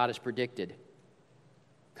that God has predicted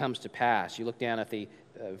comes to pass. You look down at the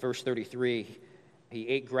verse 33. He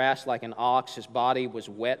ate grass like an ox. His body was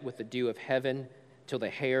wet with the dew of heaven till the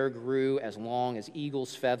hair grew as long as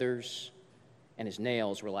eagle's feathers, and his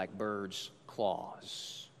nails were like birds'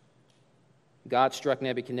 claws. God struck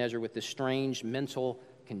Nebuchadnezzar with this strange mental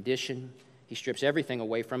condition. He strips everything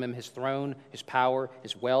away from him, his throne, his power,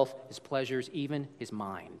 his wealth, his pleasures, even his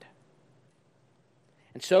mind.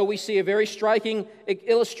 And so we see a very striking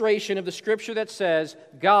illustration of the scripture that says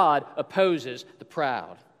God opposes the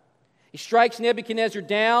proud. He strikes Nebuchadnezzar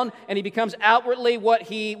down, and he becomes outwardly what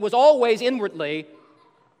he was always inwardly,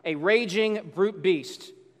 a raging brute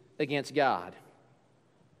beast against God.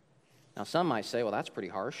 Now some might say, well, that's pretty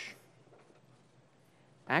harsh.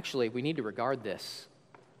 Actually, we need to regard this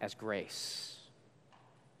as grace.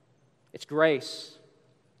 It's grace.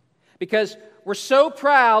 Because we're so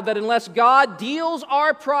proud that unless God deals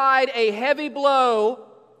our pride a heavy blow,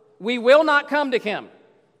 we will not come to Him.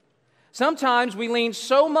 Sometimes we lean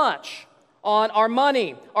so much on our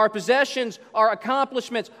money, our possessions, our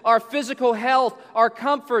accomplishments, our physical health, our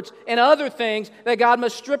comforts, and other things that God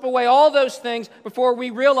must strip away all those things before we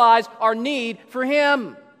realize our need for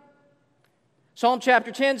Him. Psalm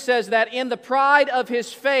chapter 10 says that in the pride of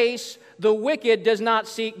his face, the wicked does not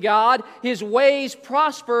seek God. His ways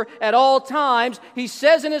prosper at all times. He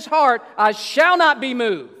says in his heart, I shall not be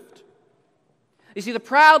moved. You see, the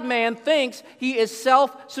proud man thinks he is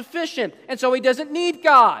self-sufficient, and so he doesn't need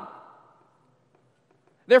God.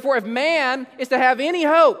 Therefore, if man is to have any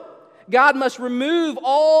hope, God must remove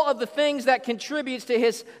all of the things that contributes to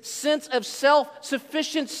his sense of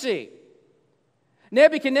self-sufficiency.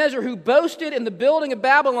 Nebuchadnezzar, who boasted in the building of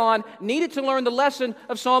Babylon, needed to learn the lesson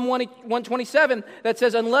of Psalm 127 that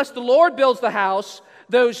says, unless the Lord builds the house,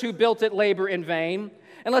 those who built it labor in vain.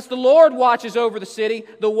 Unless the Lord watches over the city,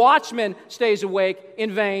 the watchman stays awake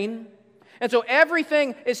in vain. And so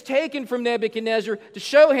everything is taken from Nebuchadnezzar to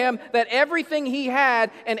show him that everything he had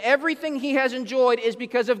and everything he has enjoyed is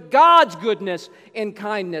because of God's goodness and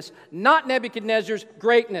kindness, not Nebuchadnezzar's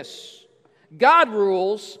greatness. God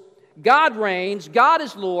rules, God reigns, God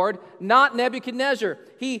is Lord, not Nebuchadnezzar.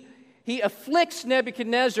 He afflicts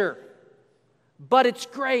Nebuchadnezzar, but it's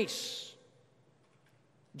grace.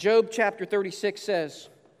 Job chapter 36 says,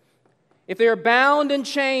 if they are bound in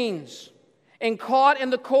chains and caught in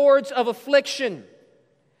the cords of affliction,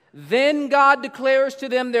 then God declares to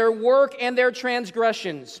them their work and their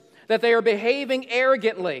transgressions, that they are behaving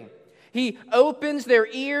arrogantly. He opens their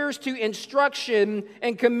ears to instruction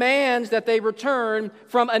and commands that they return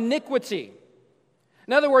from iniquity.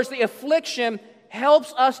 In other words, the affliction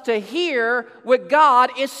helps us to hear what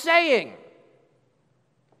God is saying.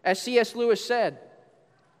 As C.S. Lewis said,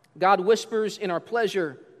 God whispers in our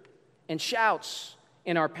pleasure and shouts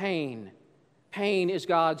in our pain. Pain is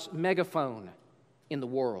God's megaphone in the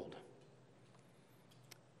world.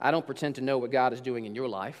 I don't pretend to know what God is doing in your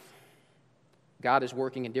life. God is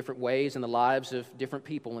working in different ways in the lives of different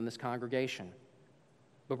people in this congregation.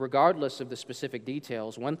 But regardless of the specific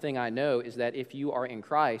details, one thing I know is that if you are in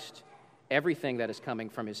Christ, everything that is coming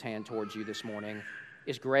from His hand towards you this morning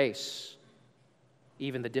is grace,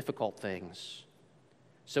 even the difficult things.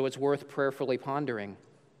 So it's worth prayerfully pondering,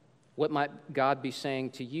 what might God be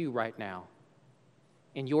saying to you right now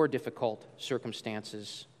in your difficult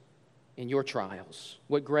circumstances, in your trials?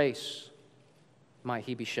 What grace might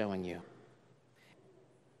He be showing you?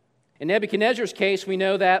 In Nebuchadnezzar's case, we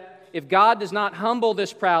know that if God does not humble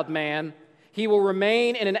this proud man, he will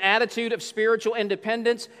remain in an attitude of spiritual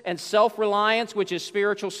independence and self-reliance, which is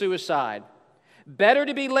spiritual suicide. Better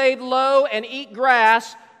to be laid low and eat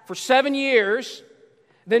grass for 7 years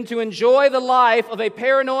than to enjoy the life of a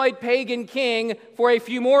paranoid pagan king for a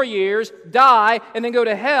few more years, die, and then go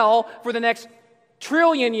to hell for the next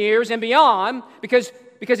trillion years and beyond because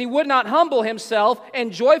he would not humble himself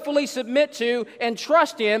and joyfully submit to and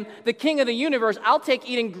trust in the King of the universe. I'll take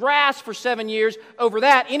eating grass for 7 years over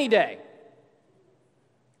that any day.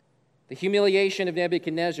 The humiliation of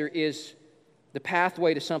Nebuchadnezzar is the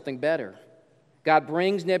pathway to something better. God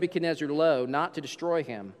brings Nebuchadnezzar low, not to destroy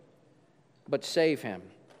him, but save him,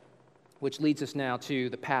 which leads us now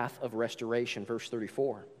to the path of restoration, verse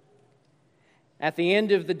 34. At the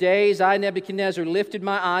end of the days, I, Nebuchadnezzar, lifted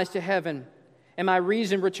my eyes to heaven, and my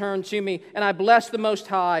reason returned to me, and I blessed the Most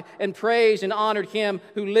High, and praised and honored Him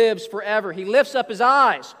who lives forever. He lifts up his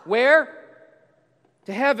eyes. Where?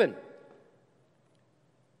 To heaven.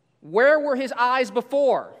 Where were his eyes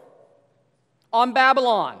before? On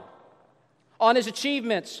Babylon, on his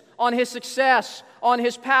achievements, on his success, on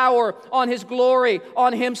his power, on his glory,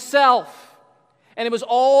 on himself. And it was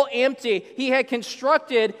all empty. He had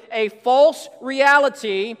constructed a false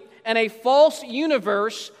reality and a false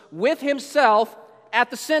universe with himself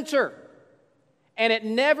at the center. And it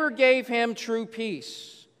never gave him true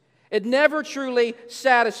peace. It never truly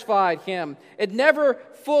satisfied him. It never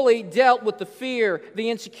fully dealt with the fear, the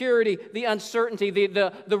insecurity, the uncertainty.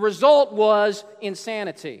 The result was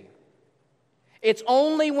insanity. It's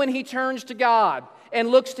only when he turns to God and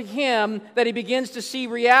looks to Him that he begins to see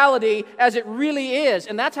reality as it really is.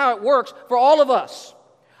 And that's how it works for all of us.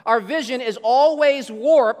 Our vision is always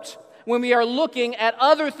warped when we are looking at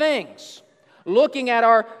other things, looking at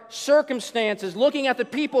our circumstances, looking at the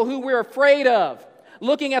people who we're afraid of,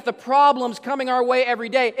 looking at the problems coming our way every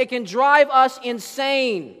day. It can drive us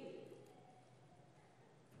insane.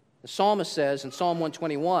 The psalmist says in Psalm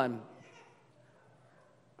 121,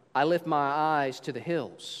 I lift my eyes to the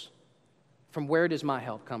hills. From where does my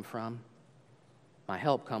help come from? My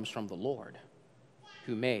help comes from the Lord,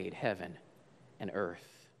 who made heaven and earth.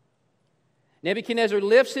 Nebuchadnezzar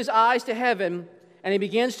lifts his eyes to heaven, and he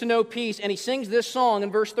begins to know peace, and he sings this song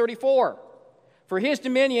in verse 34. For His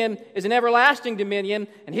dominion is an everlasting dominion,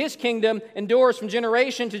 and His kingdom endures from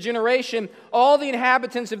generation to generation. All the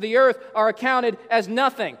inhabitants of the earth are accounted as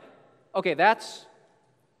nothing. Okay, that's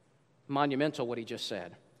monumental what he just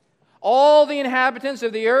said. All the inhabitants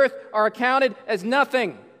of the earth are accounted as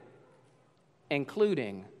nothing,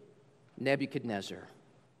 including Nebuchadnezzar.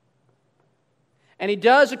 And He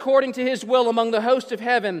does according to His will among the hosts of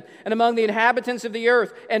heaven and among the inhabitants of the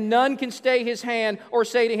earth, and none can stay His hand or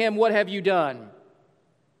say to Him, what have you done?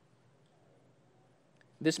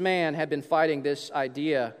 This man had been fighting this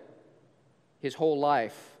idea his whole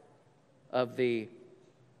life of the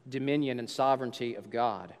dominion and sovereignty of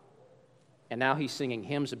God. And now he's singing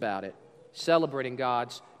hymns about it, celebrating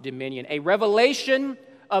God's dominion. A revelation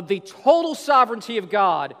of the total sovereignty of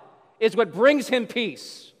God is what brings him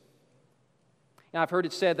peace. Now, I've heard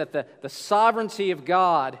it said that the sovereignty of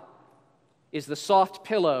God is the soft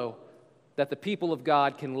pillow that the people of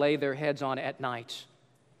God can lay their heads on at night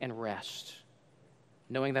and rest,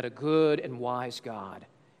 knowing that a good and wise God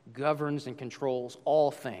governs and controls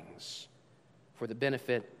all things for the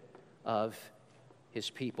benefit of His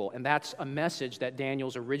people. And that's a message that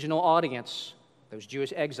Daniel's original audience, those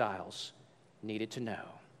Jewish exiles, needed to know.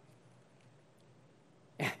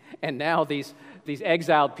 And now these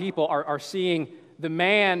exiled people are seeing the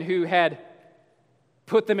man who had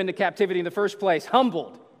put them into captivity in the first place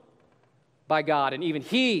humbled by God, and even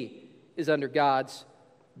he is under God's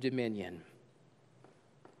dominion.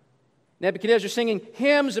 Nebuchadnezzar singing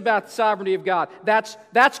hymns about the sovereignty of God. That's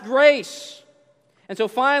grace. And so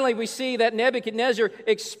finally we see that Nebuchadnezzar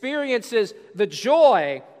experiences the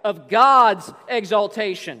joy of God's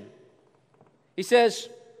exaltation. He says,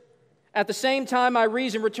 at the same time my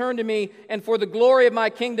reason returned to me, and for the glory of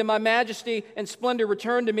my kingdom my majesty and splendor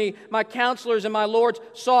returned to me. My counselors and my lords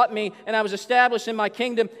sought me, and I was established in my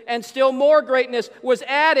kingdom, and still more greatness was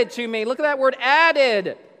added to me. Look at that word,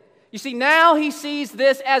 added. You see, now he sees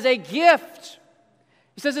this as a gift.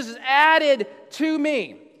 He says, this is added to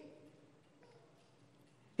me.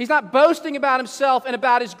 He's not boasting about himself and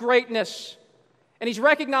about his greatness. And he's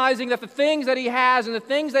recognizing that the things that he has and the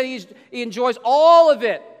things that he enjoys, all of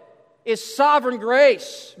it is sovereign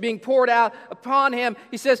grace being poured out upon him.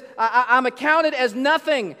 He says, I'm accounted as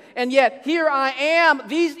nothing, and yet here I am.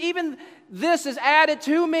 Even this is added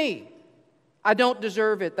to me. I don't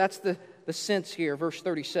deserve it. That's the sense here, verse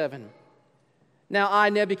 37. Now I,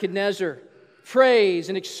 Nebuchadnezzar, praise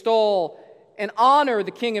and extol and honor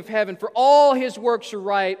the King of heaven, for all his works are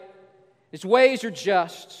right, his ways are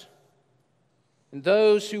just, and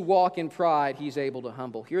those who walk in pride he's able to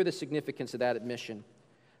humble. Hear the significance of that admission.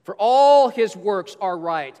 For all his works are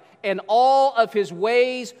right, and all of his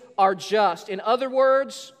ways are just. In other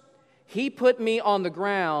words, he put me on the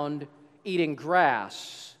ground eating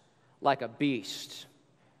grass like a beast,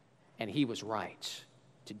 and he was right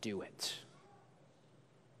to do it.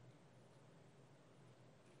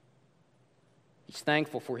 He's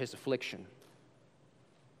thankful for his affliction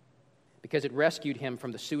because it rescued him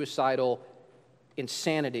from the suicidal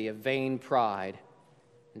insanity of vain pride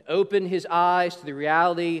and opened his eyes to the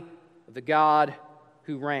reality of the God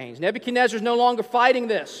who reigns. Nebuchadnezzar is no longer fighting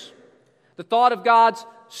this. The thought of God's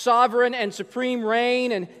sovereign and supreme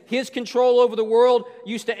reign and his control over the world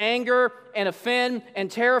used to anger and offend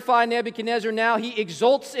and terrify Nebuchadnezzar. Now he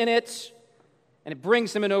exults in it, and it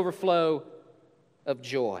brings him an overflow of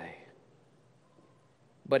joy.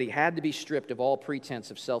 But he had to be stripped of all pretense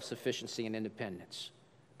of self-sufficiency and independence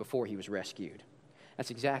before he was rescued. That's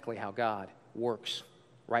exactly how God works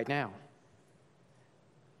right now.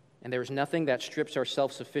 And there is nothing that strips our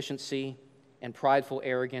self-sufficiency and prideful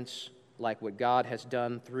arrogance like what God has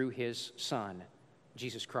done through his Son,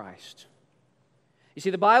 Jesus Christ. You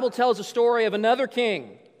see, the Bible tells a story of another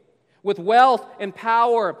king with wealth and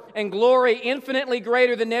power and glory infinitely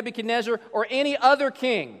greater than Nebuchadnezzar or any other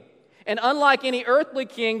king. And unlike any earthly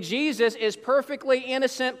king, Jesus is perfectly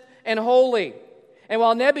innocent and holy. And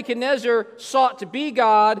while Nebuchadnezzar sought to be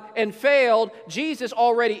God and failed, Jesus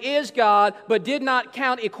already is God, but did not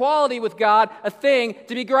count equality with God a thing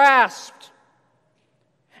to be grasped.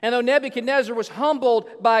 And though Nebuchadnezzar was humbled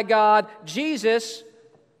by God, Jesus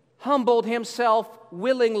humbled himself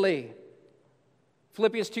willingly.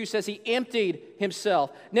 Philippians 2 says he emptied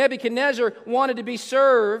himself. Nebuchadnezzar wanted to be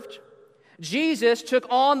served. Jesus took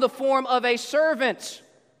on the form of a servant,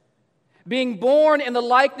 being born in the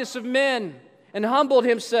likeness of men, and humbled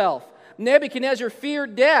himself. Nebuchadnezzar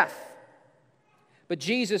feared death, but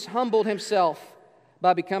Jesus humbled himself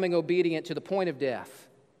by becoming obedient to the point of death,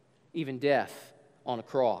 even death on a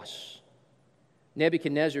cross.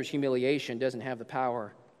 Nebuchadnezzar's humiliation doesn't have the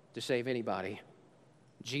power to save anybody.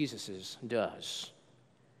 Jesus's does.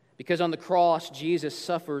 Because on the cross, Jesus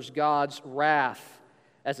suffers God's wrath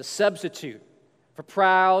as a substitute for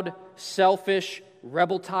proud, selfish,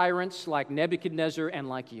 rebel tyrants like Nebuchadnezzar and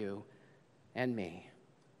like you and me,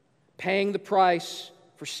 paying the price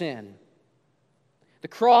for sin. The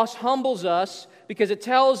cross humbles us because it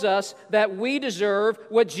tells us that we deserve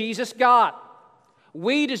what Jesus got.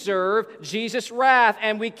 We deserve Jesus' wrath,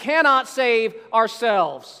 and we cannot save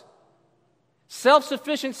ourselves.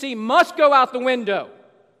 Self-sufficiency must go out the window.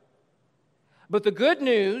 But the good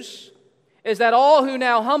news is that all who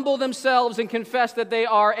now humble themselves and confess that they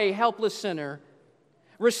are a helpless sinner,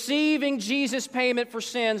 receiving Jesus' payment for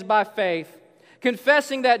sins by faith,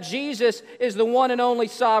 confessing that Jesus is the one and only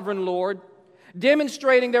sovereign Lord,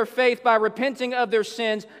 demonstrating their faith by repenting of their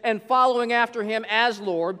sins and following after him as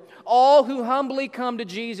Lord, all who humbly come to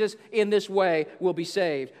Jesus in this way will be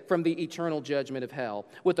saved from the eternal judgment of hell,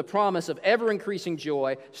 with the promise of ever-increasing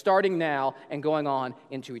joy starting now and going on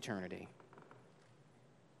into eternity.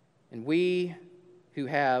 And we who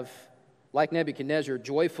have, like Nebuchadnezzar,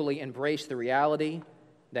 joyfully embraced the reality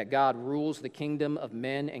that God rules the kingdom of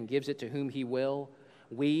men and gives it to whom he will,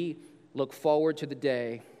 we look forward to the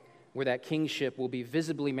day where that kingship will be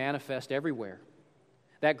visibly manifest everywhere.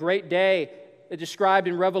 That great day described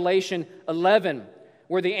in Revelation 11,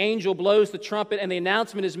 where the angel blows the trumpet and the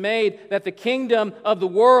announcement is made that the kingdom of the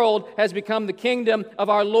world has become the kingdom of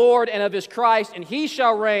our Lord and of his Christ, and he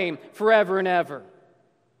shall reign forever and ever.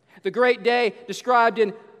 The great day described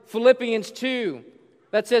in Philippians 2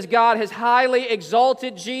 that says God has highly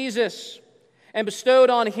exalted Jesus and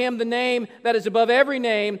bestowed on him the name that is above every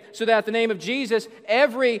name, so that at the name of Jesus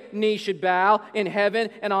every knee should bow in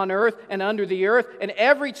heaven and on earth and under the earth, and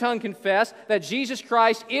every tongue confess that Jesus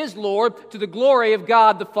Christ is Lord, to the glory of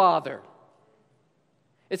God the Father.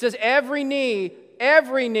 It says every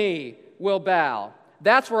knee will bow.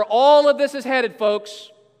 That's where all of this is headed,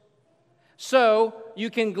 folks. So, you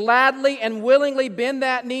can gladly and willingly bend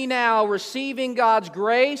that knee now, receiving God's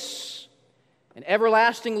grace and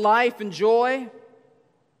everlasting life and joy,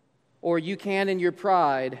 or you can, in your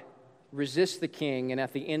pride, resist the King and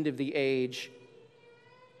at the end of the age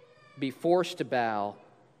be forced to bow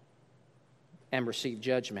and receive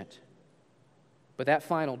judgment. But that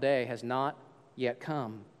final day has not yet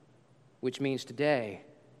come, which means today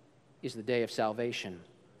is the day of salvation.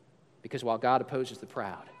 Because while God opposes the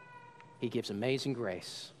proud, He gives amazing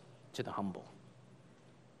grace to the humble.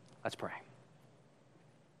 Let's pray.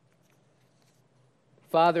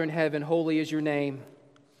 Father in heaven, holy is your name.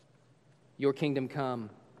 Your kingdom come,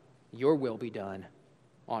 your will be done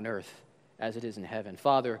on earth as it is in heaven.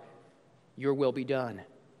 Father, your will be done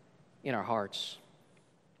in our hearts.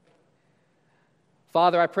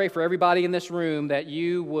 Father, I pray for everybody in this room that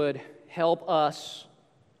you would help us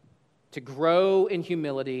to grow in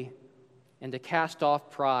humility and to cast off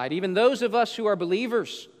pride. Even those of us who are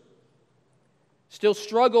believers still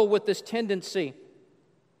struggle with this tendency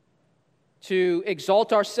to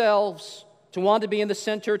exalt ourselves, to want to be in the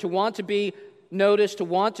center, to want to be noticed, to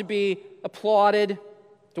want to be applauded,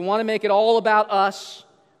 to want to make it all about us.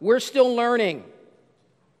 We're still learning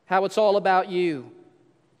how it's all about you,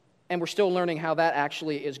 and we're still learning how that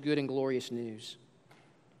actually is good and glorious news.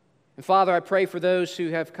 And Father, I pray for those who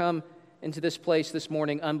have come into this place this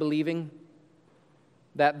morning unbelieving,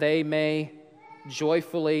 that they may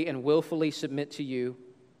joyfully and willfully submit to you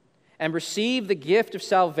and receive the gift of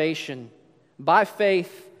salvation by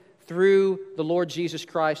faith through the Lord Jesus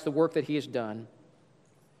Christ, the work that He has done,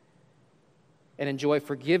 and enjoy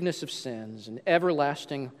forgiveness of sins and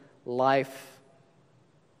everlasting life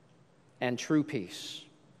and true peace.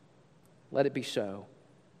 Let it be so.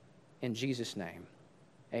 In Jesus' name,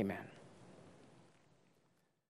 amen.